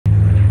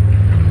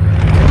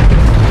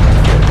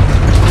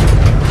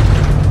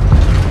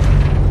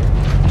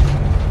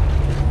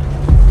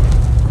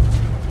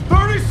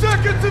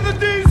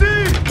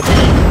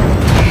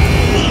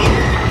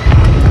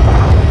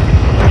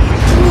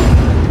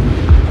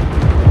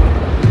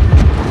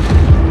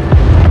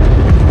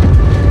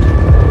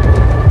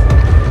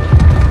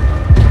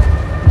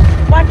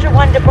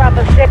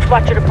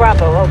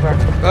Bravo, over.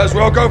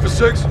 Laswell, go for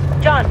 6.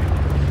 John,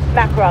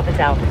 Makarov is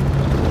out.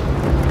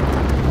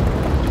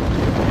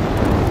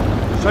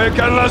 Say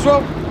again,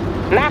 Laswell?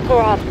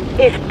 Makarov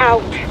is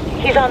out.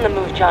 He's on the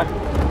move, John.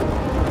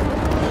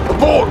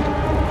 Abort!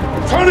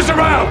 Turn us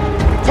around!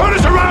 Turn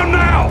us around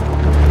now!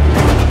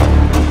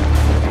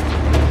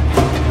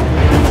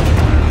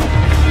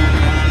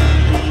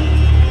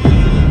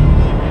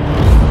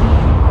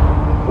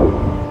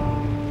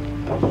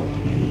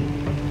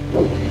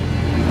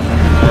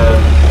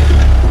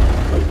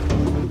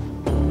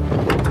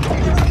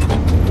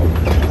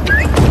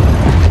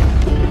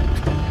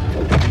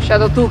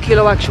 Shadow 2,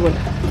 Kilo actual.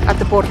 At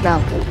the port now.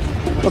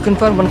 Will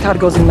confirm when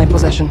cargo's in my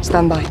possession.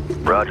 Stand by.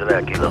 Roger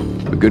that, Kilo.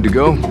 We're good to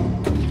go?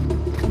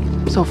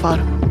 So far.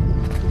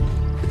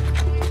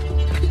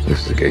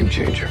 This is a game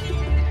changer.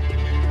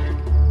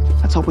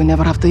 Let's hope we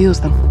never have to use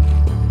them.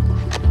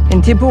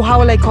 In Tibu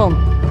Hawale Kon.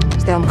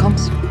 Stay on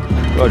comms.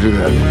 Roger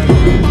that.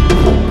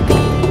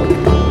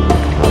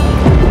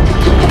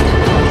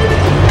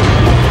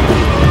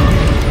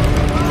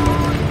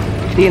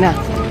 دينا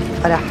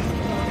فرح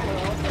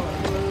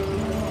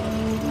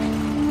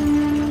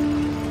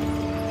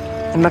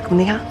أمك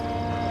منيحة؟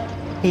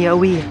 هي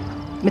قوية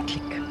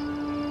مثلك.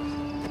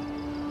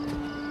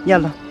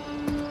 يلا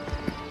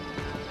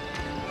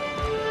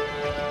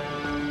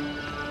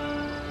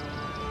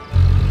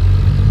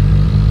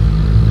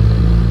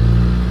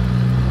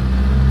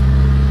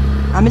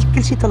عملت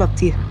كل شي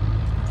طلبتيه.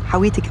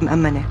 حويتك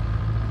مأمنة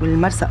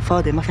والمرسق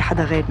فاضي، ما في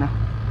حدا غيرنا.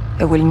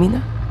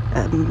 والمينا؟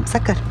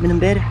 مسكر من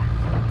امبارح.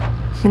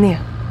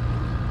 منيح.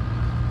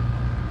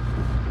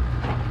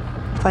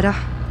 فرح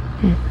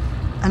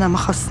أنا ما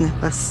خصني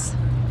بس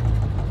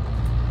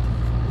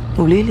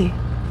قوليلي.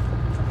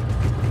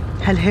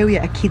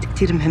 هالهاوية أكيد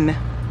كتير مهمة.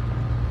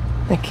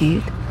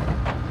 أكيد.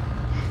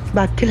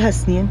 بعد كل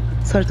هالسنين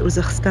صارت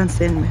أورزخستان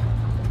سالمة.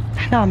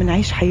 نحن عم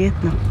نعيش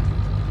حياتنا.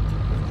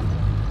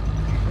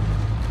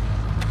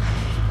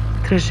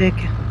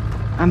 ترجاكي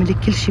اعملي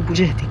كل شي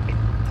بوجهدك.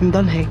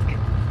 نضل هيك.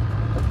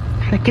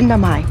 نحن كلنا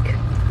معك.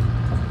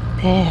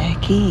 ايه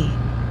أكيد.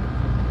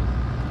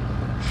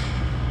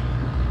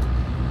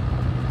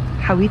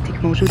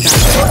 حويتك موجودة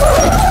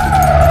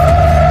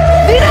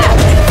دينا!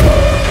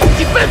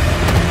 تبت!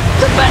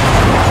 تبت!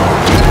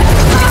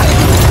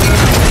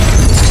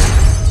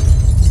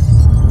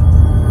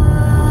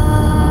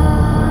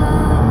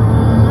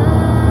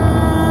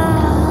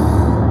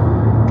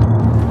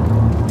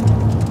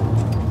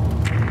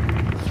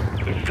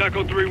 This is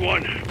Echo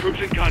 3-1. Troops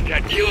in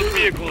contact. Kilo's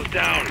vehicle is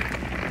down.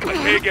 I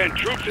say again,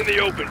 troops in the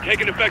open,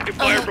 taking effective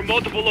fire from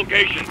multiple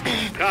locations.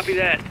 Copy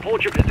that.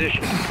 Hold your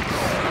position.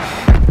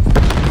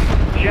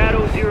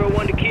 Shadow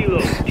 01 to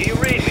Kilo. Do you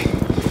read me?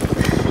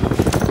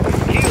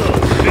 Kilo,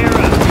 bear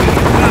up.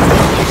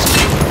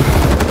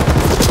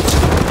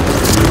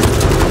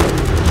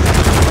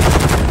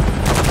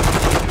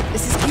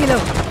 This is Kilo.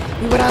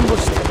 We were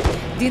ambushed.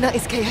 Dina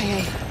is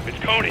KIA. It's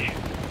Coney.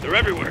 They're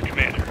everywhere,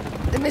 Commander.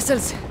 The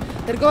missiles.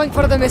 They're going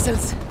for the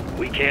missiles.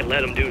 We can't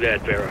let them do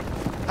that, Vera.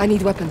 I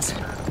need weapons.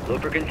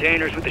 Look for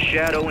containers with the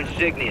Shadow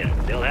insignia.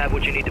 They'll have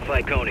what you need to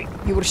fight Coney.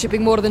 You were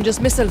shipping more than just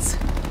missiles.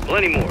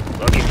 Plenty more.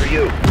 Lucky for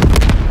you.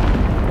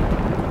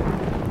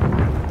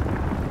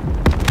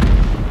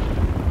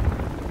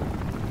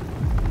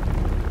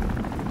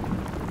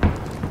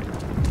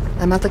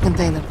 I'm at the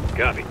container.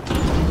 Copy.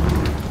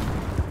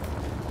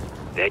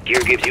 That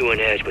gear gives you an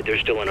edge, but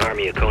there's still an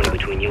army of Coney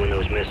between you and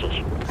those missiles.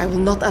 I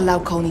will not allow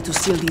Coney to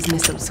steal these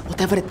missiles,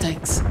 whatever it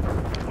takes.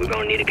 We're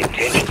gonna need a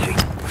contingency.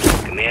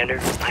 Commander,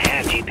 I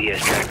have GPS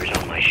trackers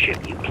on my ship.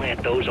 You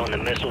plant those on the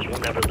missiles,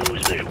 we'll never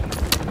lose visual.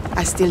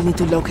 I still need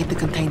to locate the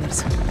containers.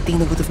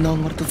 Dina would have known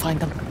where to find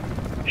them.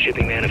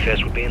 Shipping manifest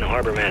will be in the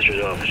Harbor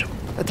Master's office.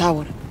 The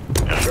tower.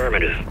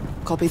 Affirmative.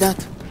 Copy that.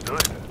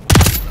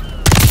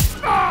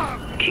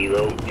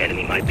 Kilo,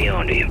 enemy might be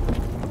onto you.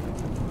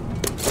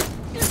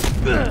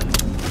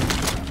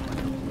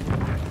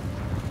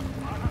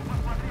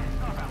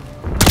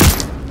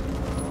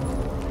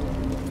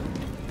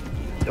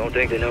 Don't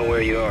think they know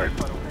where you are.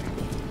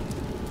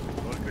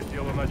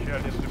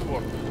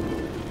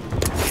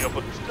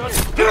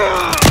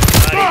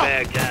 Body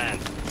bag time.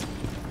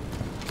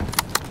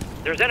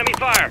 There's enemy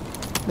fire.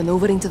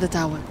 Maneuvering to the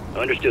tower.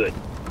 Understood.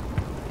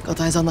 Got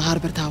eyes on the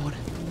harbor tower.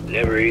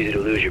 Never easy to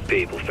lose your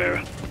people,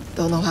 Farah.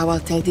 Don't know how I'll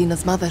tell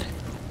Dina's mother.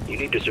 You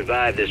need to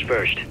survive this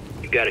first.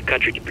 You've got a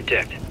country to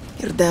protect.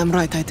 You're damn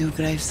right I do,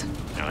 Graves.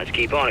 Now let's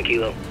keep on it,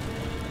 Kilo.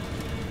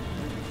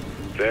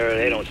 Farah,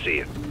 they don't see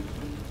you.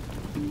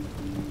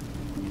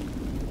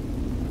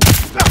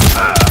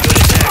 Good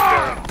attack,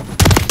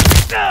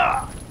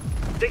 Farah.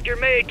 Think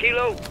you're made,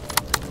 Kilo.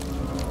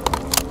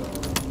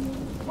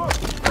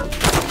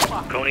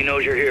 Coney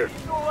knows you're here.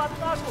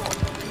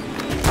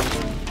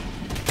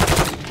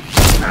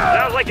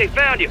 Sounds like they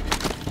found you.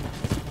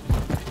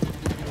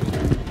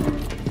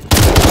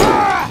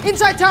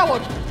 Inside tower!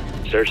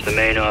 Search the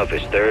main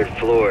office, 3rd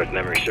floor, if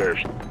memory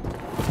serves.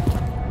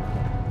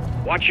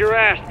 Watch your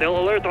ass. They'll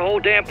alert the whole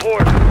damn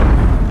port.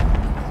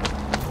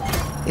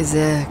 Is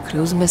a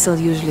cruise missile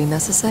usually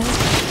necessary?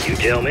 You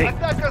tell me. Find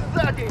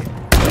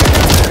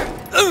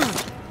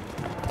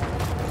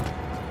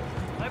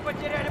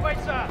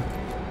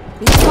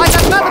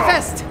that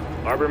manifest!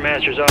 Harbor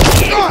Master's office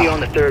should be on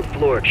the 3rd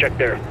floor. Check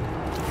there.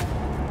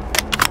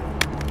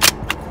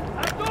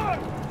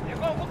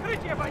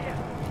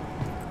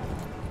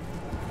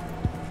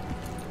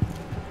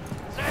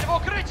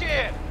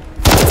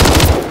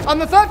 On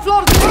the 3rd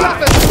floor of the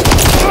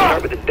office!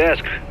 Start with the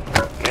desk.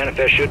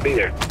 Manifest should be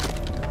there.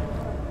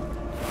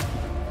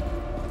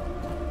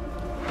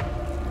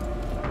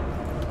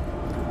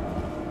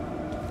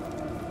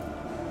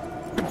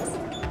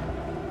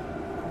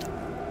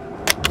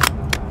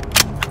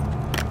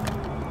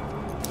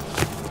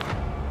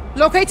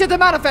 Located the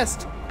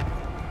manifest!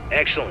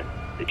 Excellent.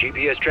 The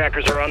GPS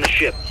trackers are on the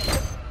ship.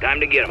 Time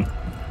to get them.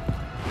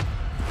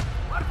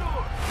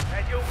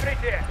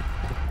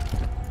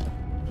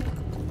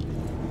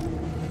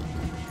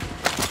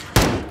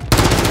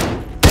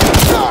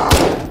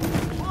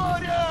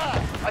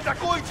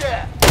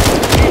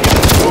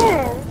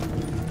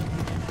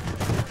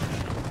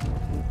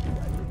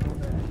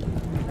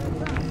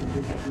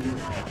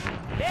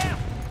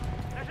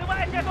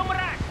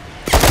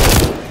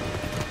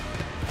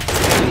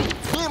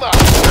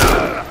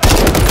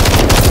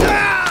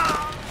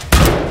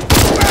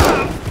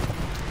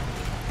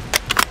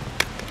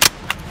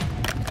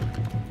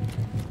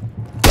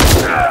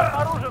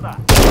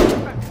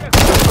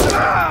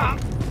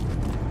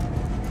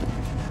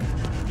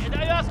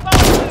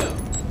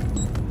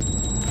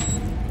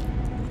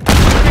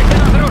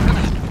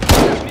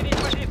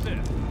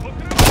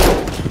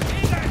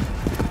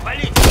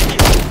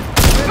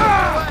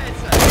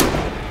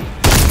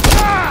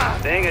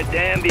 Thing a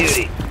damn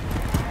beauty.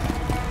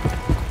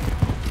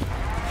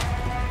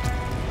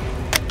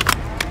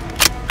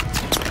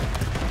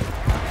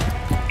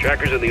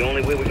 Trackers are the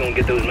only way we're gonna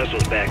get those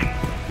missiles back.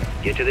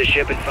 Get to the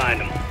ship and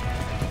find them.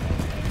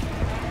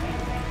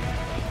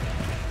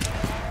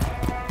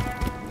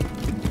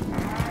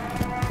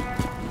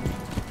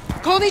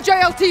 Coney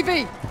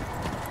JLTV!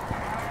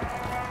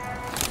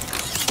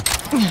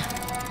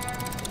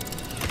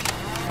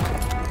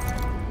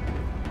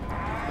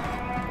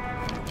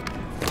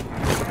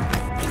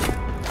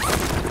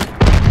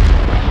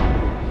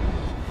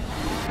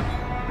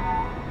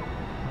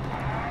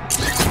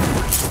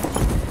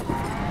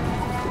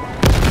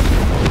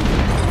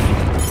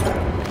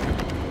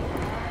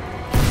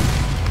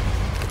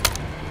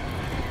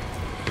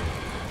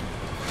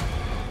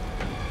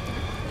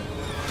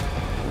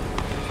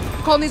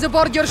 Coney's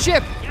aboard your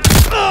ship!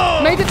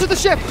 Made it to the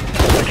ship!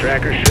 The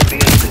trackers should be in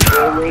the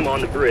control room on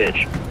the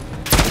bridge.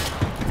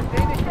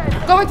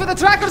 Going for the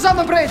trackers on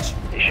the bridge!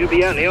 They should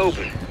be out in the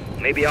open.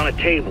 Maybe on a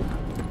table.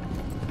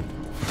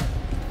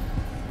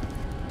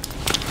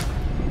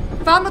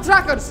 Found the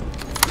trackers!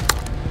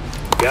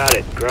 Got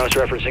it.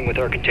 Cross-referencing with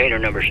our container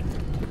numbers.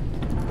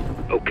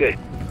 Okay.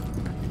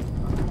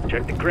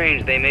 Check the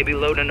cranes. They may be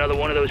loading another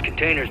one of those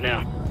containers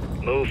now.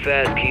 Move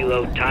fast,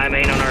 Kilo. Time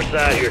ain't on our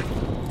side here.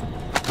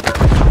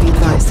 Be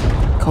advised,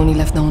 Coney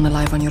left no one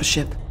alive on your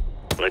ship.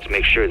 Let's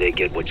make sure they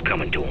get what's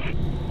coming to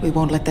them. We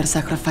won't let their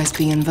sacrifice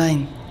be in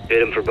vain. Hit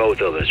them for both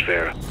of us,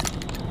 Farah.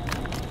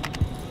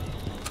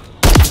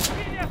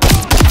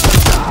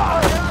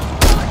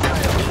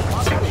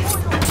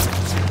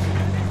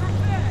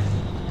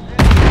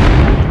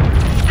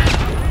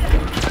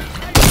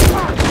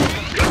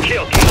 Good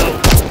kill,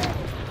 Kilo.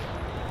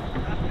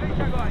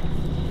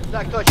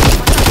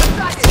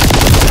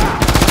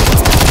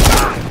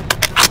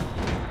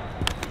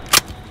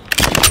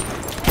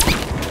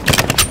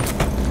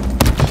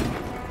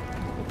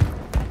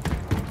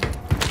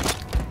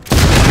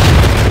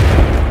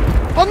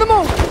 On the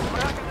move!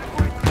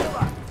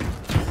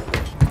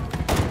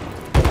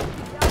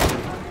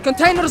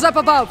 Containers up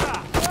above!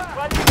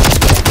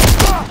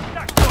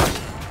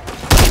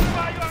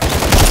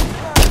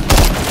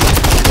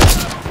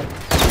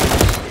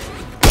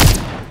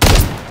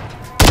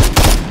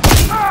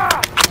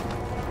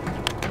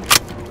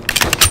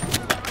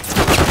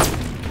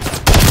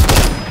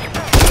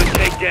 Good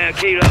takedown,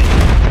 Kilo.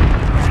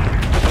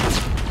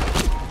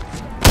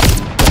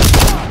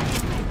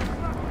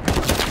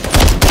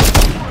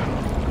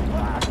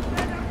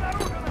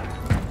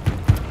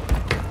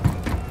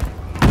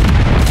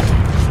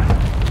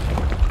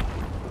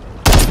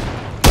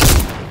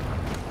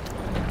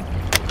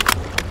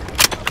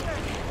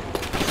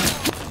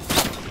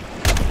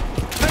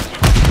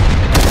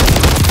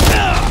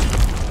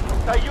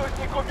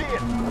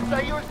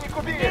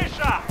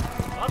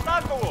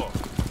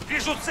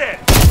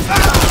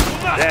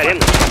 That him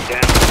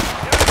down.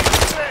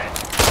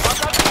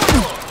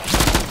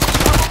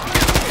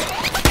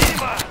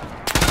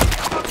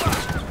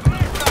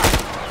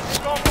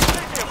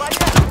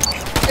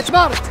 It's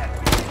marked!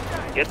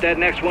 Get that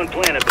next one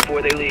planted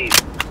before they leave.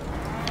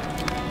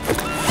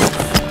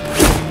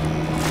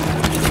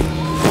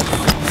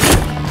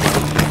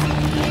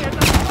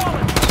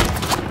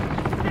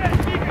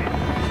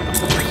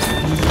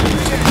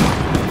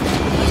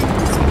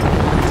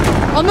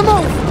 On the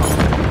move!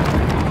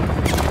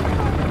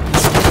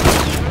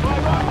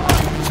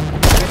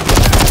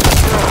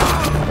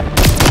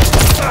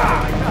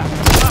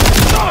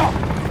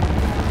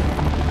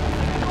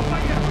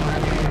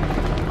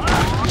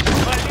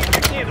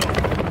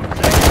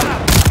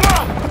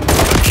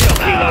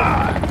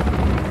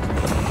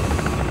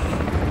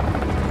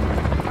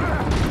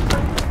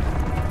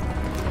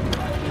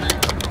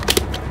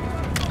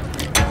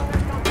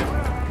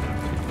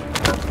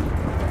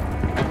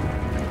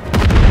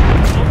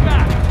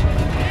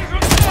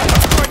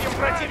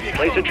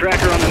 Place a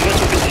tracker on the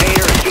missile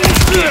container as soon as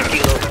you can,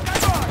 Kilo.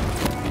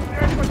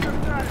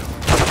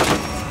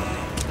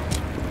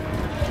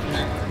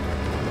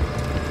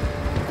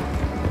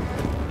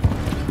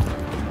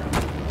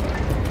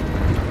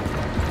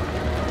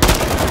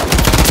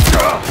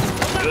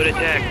 Good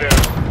attack,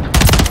 Barrow.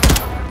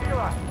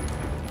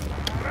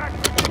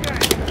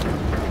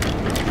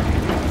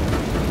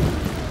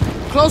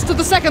 Close to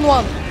the second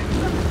one.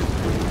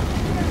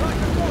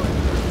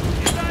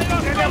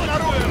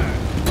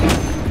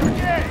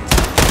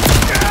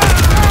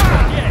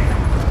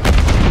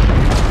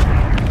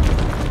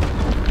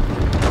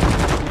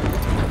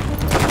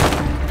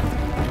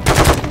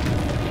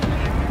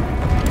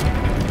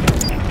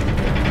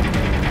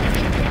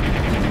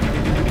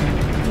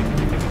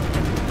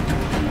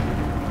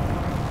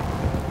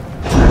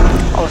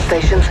 All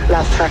stations,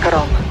 last tracker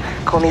on.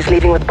 Coney's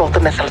leaving with both the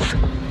missiles.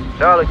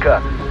 Solid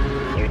copy.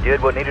 You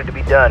did what needed to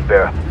be done,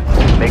 Barrow.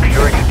 Make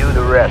sure you do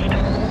the rest.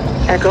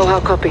 Echo, how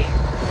copy?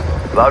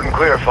 Loud and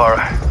clear,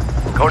 Farah.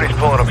 Cody's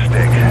pulling up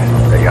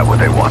stakes. They got what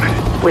they wanted.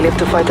 We live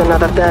to fight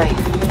another day.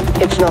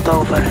 It's not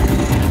over.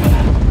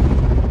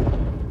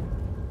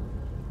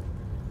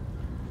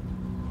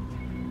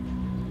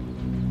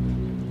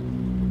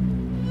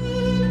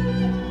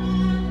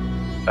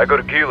 I go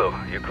to Kilo.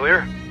 You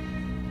clear?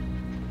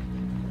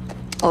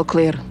 All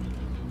clear.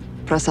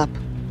 Press up.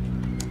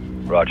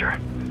 Roger.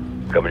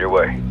 Coming your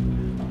way.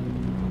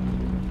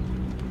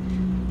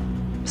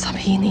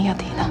 سامحيني يا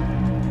دينا.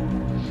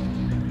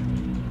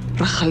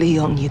 رح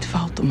خليهم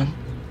يتفاوتوا من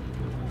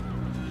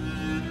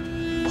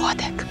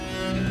بوعدك.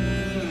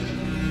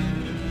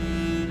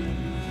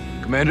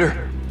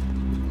 Commander?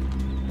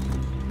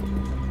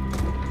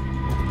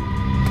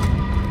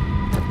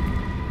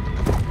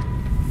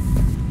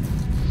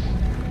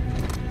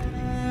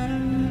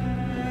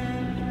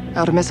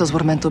 Our missiles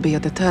were meant to be a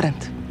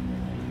deterrent.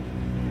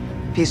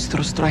 Peace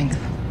through strength.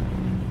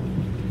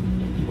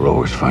 It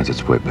always finds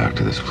its way back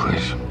to this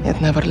place. It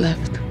never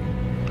left.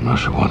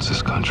 Russia wants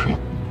this country.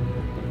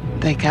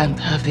 They can't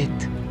have it.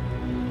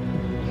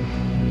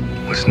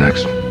 What's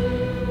next?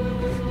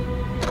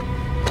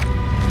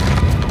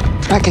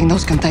 Tracking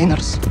those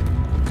containers.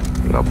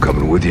 I'm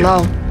coming with you. No.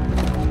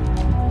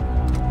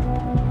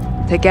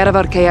 Take care of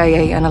our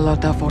KIA and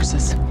alert our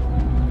forces.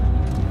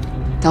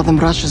 Tell them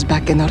Russia's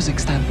back in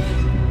Urzikstan.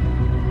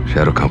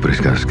 Shadow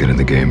Company's got us get in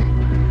the game.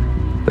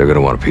 They're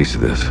gonna want a piece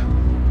of this.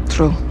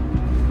 True.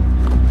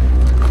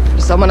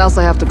 There's someone else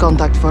I have to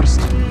contact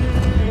first.